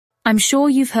I'm sure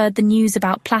you've heard the news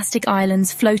about plastic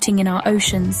islands floating in our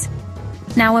oceans.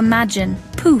 Now imagine,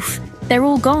 poof, they're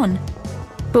all gone.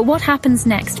 But what happens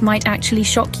next might actually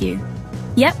shock you.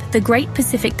 Yep, the Great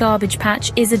Pacific Garbage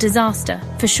Patch is a disaster,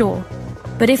 for sure.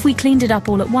 But if we cleaned it up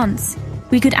all at once,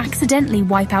 we could accidentally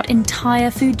wipe out entire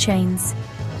food chains.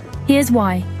 Here's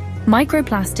why.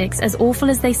 Microplastics, as awful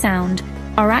as they sound,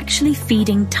 are actually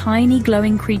feeding tiny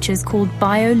glowing creatures called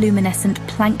bioluminescent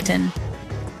plankton.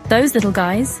 Those little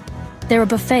guys, they're a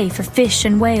buffet for fish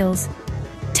and whales.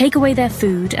 Take away their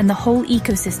food and the whole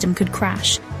ecosystem could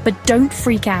crash, but don't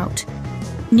freak out.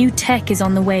 New tech is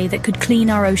on the way that could clean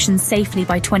our oceans safely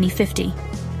by 2050,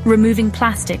 removing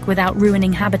plastic without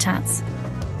ruining habitats.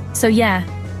 So yeah,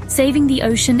 saving the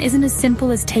ocean isn't as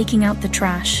simple as taking out the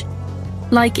trash.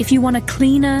 Like, if you want a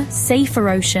cleaner, safer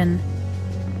ocean,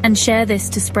 and share this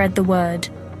to spread the word,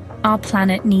 our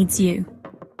planet needs you.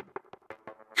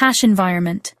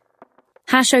 #environment.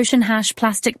 #ocean,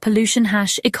 #plastic pollution,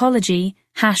 #ecology,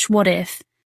 #what if.